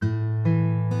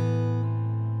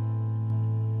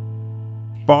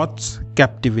Spot's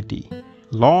Captivity.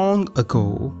 Long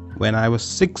ago, when I was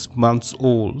 6 months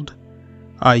old,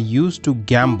 I used to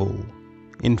gambol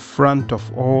in front of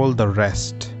all the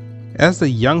rest, as a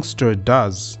youngster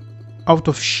does. Out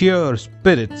of sheer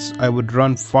spirits, I would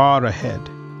run far ahead,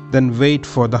 then wait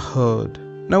for the herd.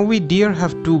 Now we deer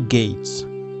have 2 gaits,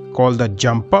 called the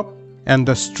jump up and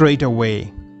the straight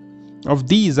away. Of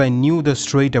these I knew the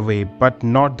straight away, but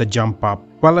not the jump up.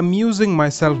 While amusing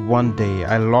myself one day,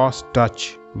 I lost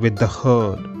touch with the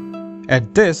herd.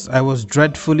 At this I was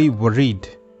dreadfully worried,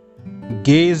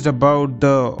 gazed about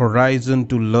the horizon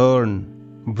to learn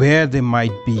where they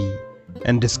might be,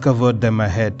 and discovered them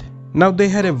ahead. Now they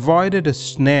had avoided a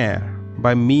snare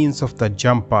by means of the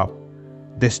jump up.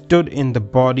 They stood in the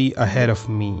body ahead of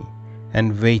me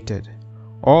and waited,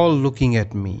 all looking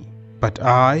at me. But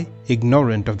I,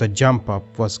 ignorant of the jump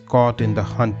up, was caught in the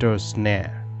hunter's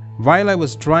snare. While I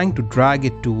was trying to drag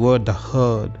it toward the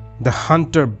herd, the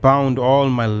hunter bound all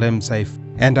my limbs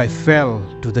and I fell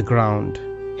to the ground,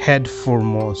 head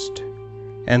foremost,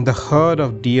 and the herd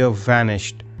of deer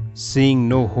vanished, seeing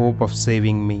no hope of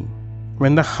saving me.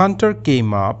 When the hunter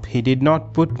came up, he did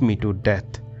not put me to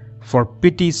death, for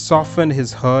pity softened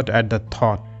his heart at the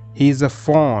thought. He is a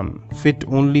fawn, fit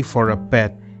only for a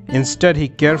pet. Instead, he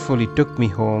carefully took me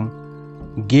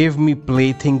home, gave me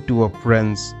plaything to a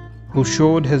prince, who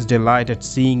showed his delight at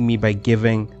seeing me by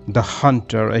giving the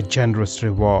hunter a generous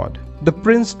reward. The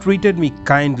prince treated me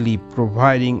kindly,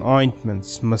 providing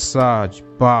ointments, massage,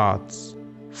 baths,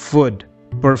 food,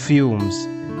 perfumes,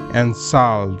 and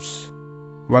salves,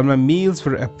 while my meals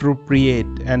were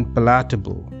appropriate and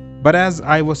palatable. But as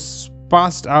I was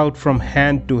passed out from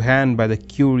hand to hand by the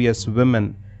curious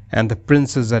women and the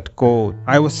princes at court,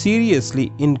 I was seriously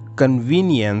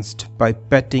inconvenienced by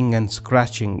petting and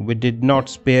scratching, which did not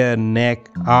spare neck,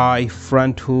 eye,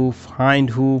 front hoof, hind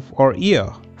hoof, or ear.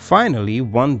 Finally,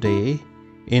 one day,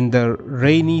 in the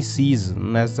rainy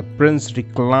season, as the prince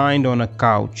reclined on a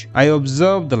couch, I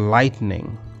observed the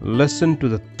lightning, listened to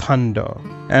the thunder,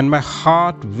 and my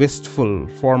heart wistful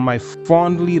for my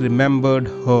fondly remembered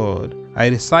herd, I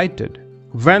recited,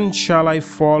 "When shall I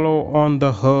follow on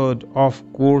the herd of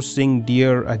coursing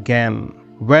deer again?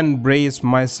 When brace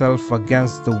myself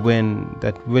against the wind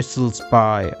that whistles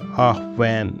by? Ah,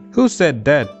 when?" "Who said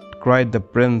that?" cried the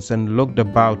prince, and looked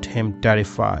about him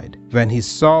terrified. When he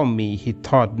saw me, he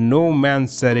thought, "No man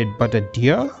said it but a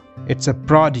deer? It's a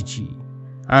prodigy.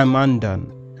 I am undone."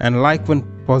 And like one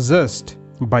possessed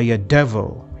by a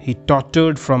devil, he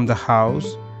tottered from the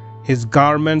house, his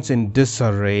garments in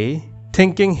disarray.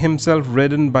 Thinking himself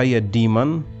ridden by a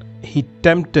demon, he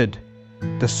tempted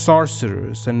the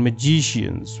sorcerers and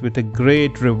magicians with a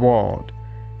great reward,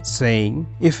 saying,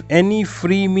 "If any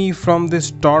free me from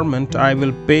this torment, I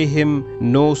will pay him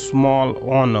no small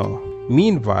honor."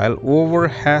 Meanwhile, over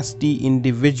hasty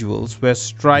individuals were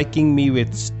striking me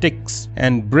with sticks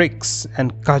and bricks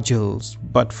and cudgels,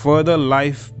 but further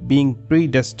life being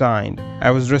predestined,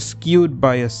 I was rescued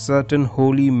by a certain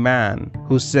holy man,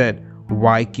 who said,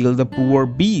 "Why kill the poor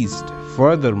beast?"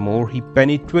 Furthermore, he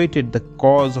penetrated the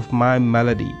cause of my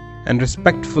malady, and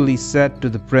respectfully said to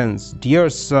the prince, "Dear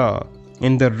sir,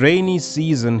 in the rainy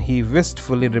season he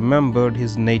wistfully remembered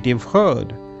his native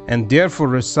herd, and therefore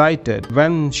recited,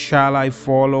 'When shall I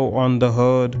follow on the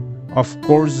herd of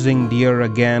coursing deer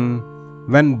again?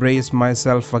 When brace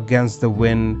myself against the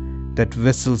wind that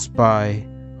whistles by?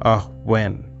 Ah,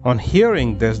 when?'" On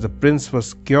hearing this, the prince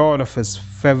was cured of his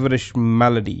feverish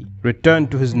malady,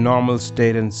 returned to his normal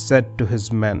state, and said to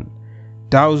his men,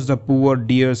 "Douse the poor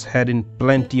deer's head in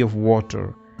plenty of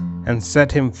water, and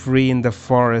set him free in the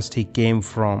forest he came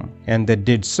from." And they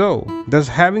did so. Thus,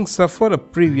 having suffered a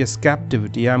previous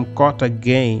captivity, I am caught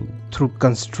again through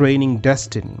constraining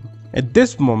destiny. At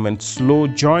this moment Slow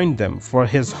joined them, for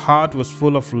his heart was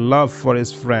full of love for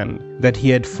his friend that he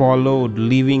had followed,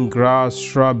 leaving grass,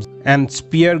 shrubs, and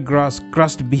spear grass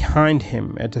crushed behind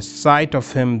him. At the sight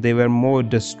of him they were more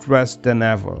distressed than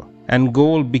ever, and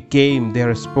Gold became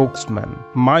their spokesman.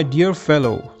 "My dear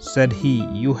fellow," said he,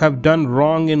 "you have done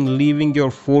wrong in leaving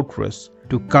your fortress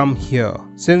to come here,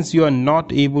 since you are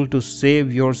not able to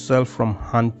save yourself from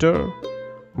hunter,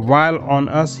 while on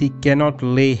us he cannot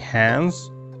lay hands.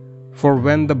 For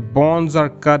when the bonds are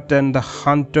cut and the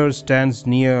hunter stands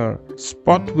near,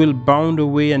 Spot will bound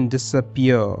away and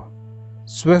disappear.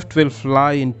 Swift will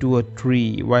fly into a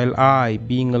tree, while I,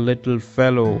 being a little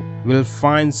fellow, will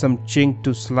find some chink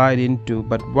to slide into.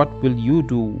 But what will you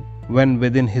do when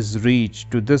within his reach?"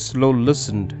 To this Slow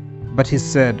listened, but he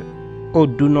said, "Oh,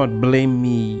 do not blame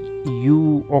me,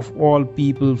 you of all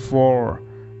people, for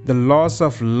the loss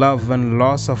of love and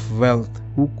loss of wealth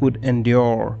who could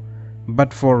endure?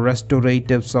 but for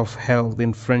restoratives of health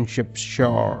in friendship's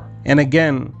shore. And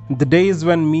again, the days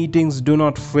when meetings do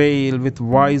not fail with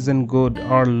wise and good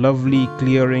are lovely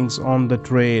clearings on the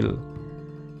trail.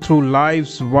 Through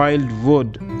life's wild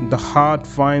wood, the heart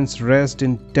finds rest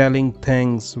in telling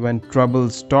things when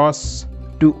troubles toss.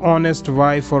 To honest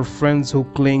wife or friends who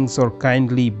clings or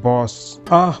kindly boss.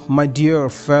 Ah, my dear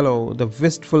fellow, the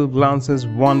wistful glances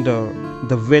wander,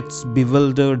 the wits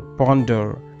bewildered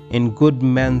ponder, in good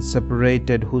men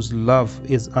separated whose love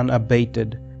is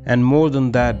unabated. And more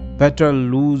than that, better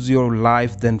lose your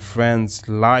life than friends.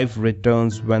 Life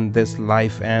returns when this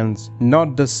life ends,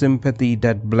 not the sympathy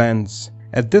that blends.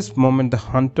 At this moment the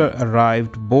hunter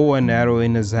arrived, bow and arrow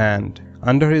in his hand.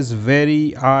 Under his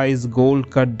very eyes gold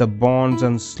cut the bonds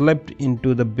and slipped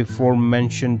into the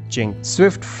before-mentioned chink.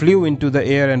 Swift flew into the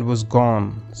air and was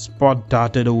gone. Spot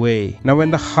darted away. Now when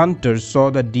the hunter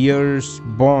saw the deer's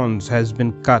bonds has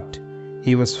been cut,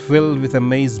 he was filled with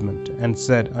amazement and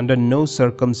said, under no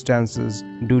circumstances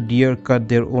do deer cut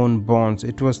their own bonds.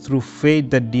 It was through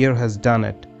fate that deer has done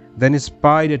it. Then he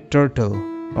spied a turtle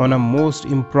on a most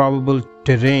improbable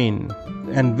terrain,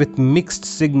 and with mixed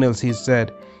signals he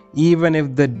said, even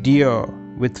if the deer,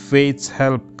 with fate's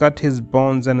help, cut his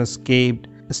bonds and escaped,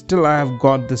 still I have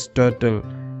got this turtle.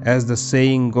 As the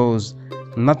saying goes,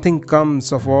 nothing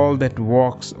comes of all that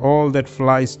walks, all that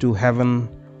flies to heaven,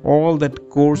 all that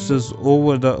courses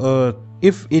over the earth,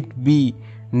 if it be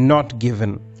not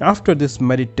given. After this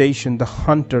meditation, the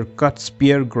hunter cut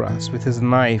spear grass with his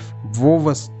knife, wove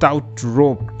a stout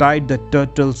rope, tied the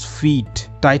turtle's feet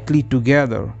tightly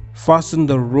together, fastened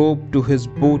the rope to his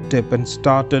bow tip and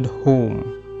started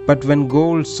home. But when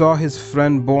Gold saw his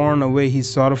friend borne away, he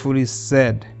sorrowfully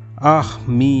said, ah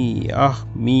me,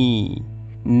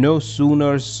 no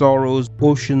sooner sorrows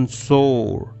ocean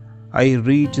sore, I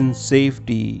reach in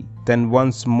safety, then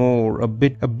once more a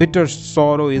bitter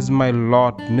sorrow is my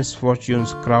lot,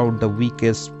 misfortunes crowd the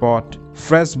weakest spot.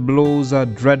 Fresh blows are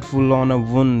dreadful on a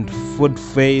wound, food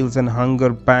fails and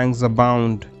hunger pangs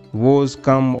abound. Woes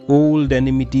come, old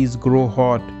enmities grow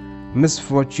hot,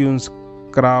 misfortunes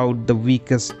crowd the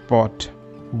weakest spot.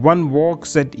 One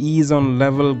walks at ease on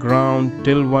level ground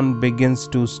till one begins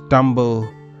to stumble.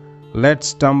 Let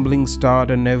stumbling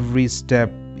start and every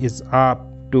step is apt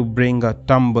to bring a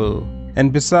tumble.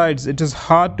 And besides, it is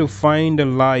hard to find a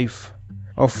life,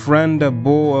 a friend, a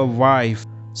beau, a wife,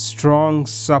 strong,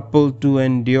 supple to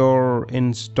endure,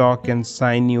 in stock and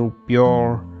sinew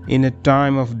pure, in a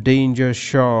time of danger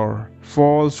sure.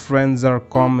 False friends are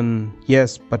common,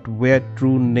 yes, but where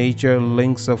true nature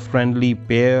links a friendly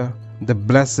pair, the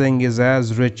blessing is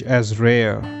as rich as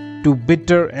rare. To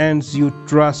bitter ends you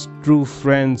trust true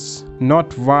friends,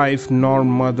 not wife nor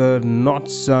mother,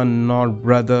 not son nor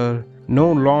brother.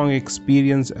 No long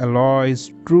experience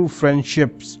alloys true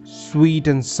friendship's sweet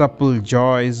and supple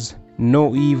joys.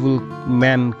 No evil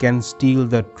man can steal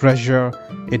the treasure,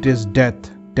 it is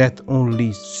death. Death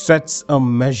only sets a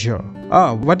measure.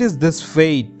 Ah, what is this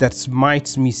fate that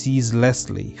smites me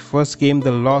ceaselessly? First came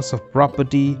the loss of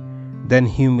property, then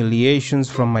humiliations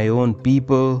from my own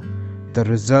people, the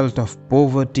result of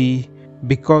poverty,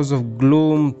 because of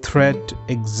gloom, threat,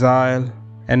 exile,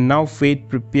 and now fate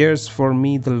prepares for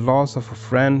me the loss of a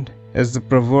friend, as the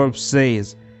proverb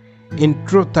says. In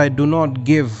truth I do not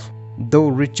give, though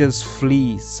riches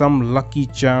flee, some lucky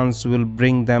chance will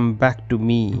bring them back to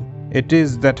me. It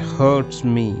is that hurts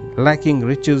me, lacking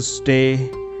riches stay,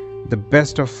 the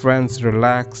best of friends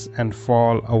relax and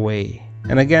fall away.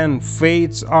 And again,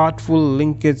 fate's artful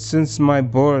linkage since my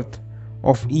birth,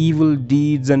 of evil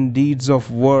deeds and deeds of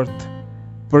worth,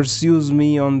 pursues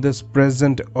me on this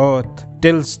present earth,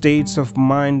 till states of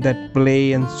mind that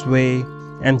play and sway,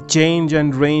 and change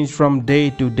and range from day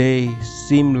to day,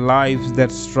 seem lives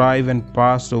that strive and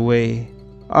pass away.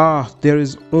 Ah, there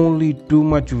is only too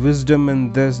much wisdom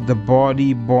in this, the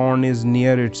body born is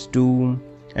near its tomb,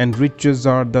 and riches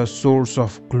are the source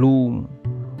of gloom.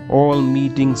 All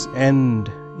meetings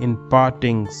end in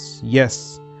partings,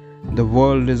 yes, the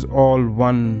world is all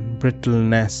one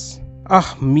brittleness.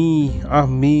 Ah me,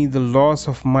 the loss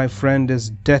of my friend is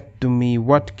death to me.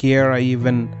 What care I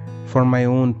even for my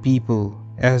own people?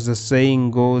 As the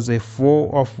saying goes, a foe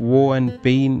of woe and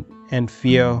pain and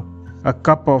fear, a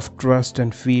cup of trust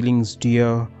and feelings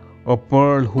dear, a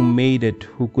pearl who made it,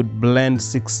 who could blend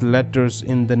 6 letters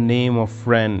in the name of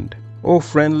friend. O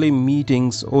friendly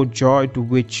meetings, O joy to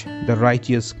which the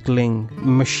righteous cling,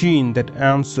 machine that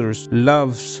answers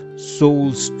love's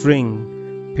soul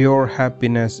string, pure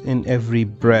happiness in every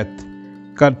breath,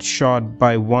 cut short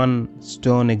by one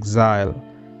stern exile,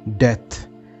 death,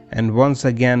 and once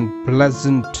again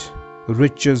pleasant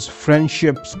Riches,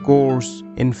 friendships course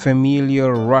in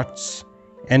familiar ruts,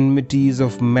 enmities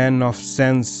of men of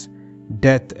sense,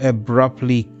 death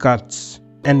abruptly cuts.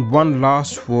 And one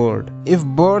last word, if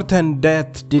birth and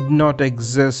death did not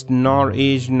exist, nor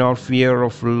age nor fear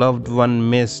of loved one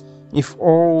missed, if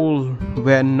all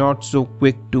were not so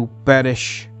quick to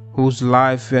perish, whose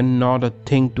life were not a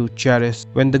thing to cherish,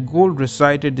 when the gold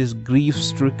recited his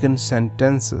grief-stricken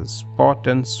sentences, Spot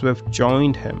and Swift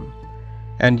joined him,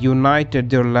 and united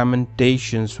their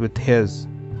lamentations with his,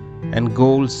 and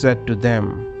Gold said to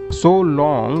them, so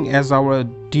long as our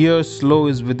dear Slow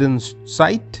is within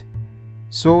sight,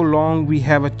 so long we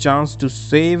have a chance to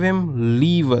save him,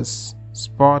 leave us.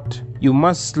 Spot, you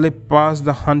must slip past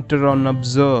the hunter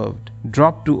unobserved,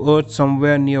 drop to earth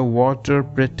somewhere near water,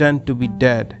 pretend to be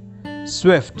dead.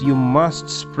 Swift, you must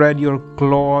spread your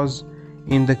claws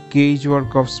in the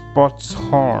cagework of Spot's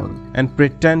horn, and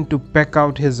pretend to peck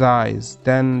out his eyes.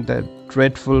 Then the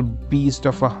dreadful beast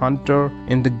of a hunter,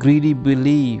 in the greedy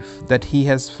belief that he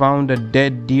has found a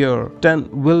dead deer,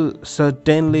 will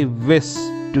certainly wish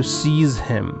to seize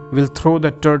him, will throw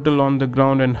the turtle on the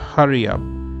ground and hurry up.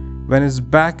 When his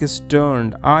back is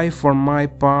turned, I for my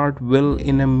part will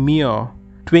in a mere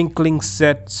twinkling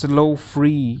set Slow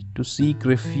free to seek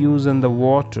refuge in the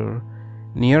water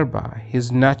nearby,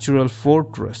 his natural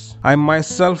fortress. I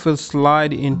myself will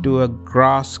slide into a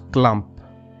grass clump.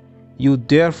 You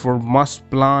therefore must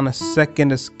plan a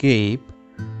second escape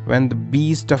when the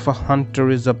beast of a hunter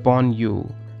is upon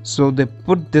you. So they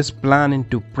put this plan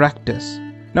into practice.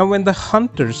 Now when the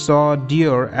hunter saw a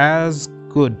deer as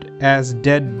good as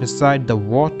dead beside the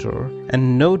water,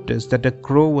 and noticed that a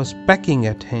crow was pecking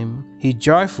at him, he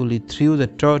joyfully threw the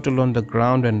turtle on the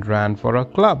ground and ran for a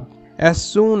club. As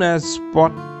soon as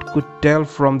Spot could tell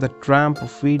from the tramp of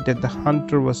feet that the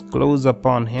hunter was close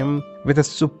upon him, with a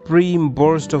supreme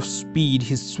burst of speed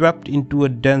he swept into a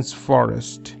dense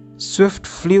forest. Swift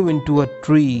flew into a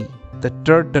tree. The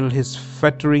turtle, his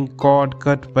fettering cord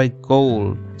cut by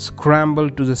Gold,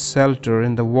 scrambled to the shelter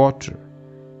in the water.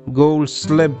 Gold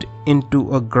slipped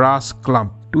into a grass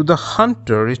clump. To the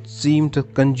hunter it seemed a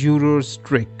conjurer's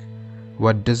trick.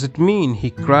 What does it mean? He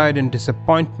cried in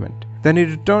disappointment. Then he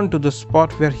returned to the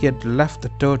spot where he had left the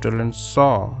turtle and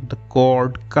saw the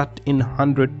cord cut in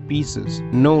 100 pieces,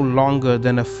 no longer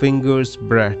than a finger's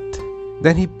breadth.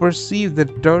 Then he perceived that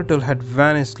the turtle had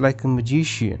vanished like a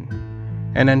magician,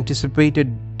 and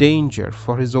anticipated danger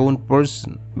for his own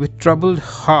person. With troubled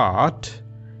heart,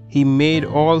 he made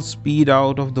all speed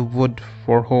out of the wood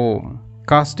for home,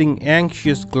 casting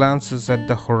anxious glances at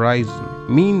the horizon.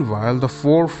 Meanwhile, the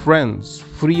four friends,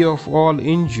 free of all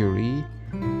injury,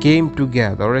 came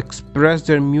together, expressed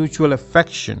their mutual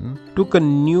affection, took a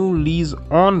new lease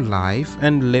on life,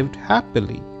 and lived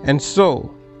happily. And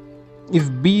so,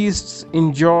 if beasts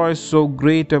enjoy so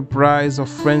great a prize of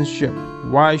friendship,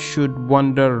 why should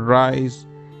wonder rise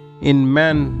in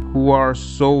men who are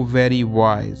so very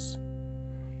wise?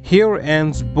 Here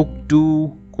ends Book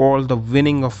 2, called The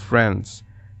Winning of Friends.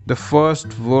 The first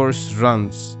verse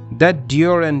runs, that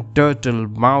deer and turtle,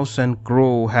 mouse and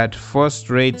crow had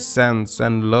first-rate sense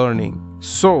and learning.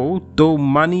 So, though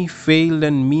money failed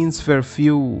and means were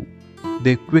few,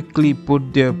 they quickly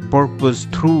put their purpose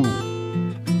through.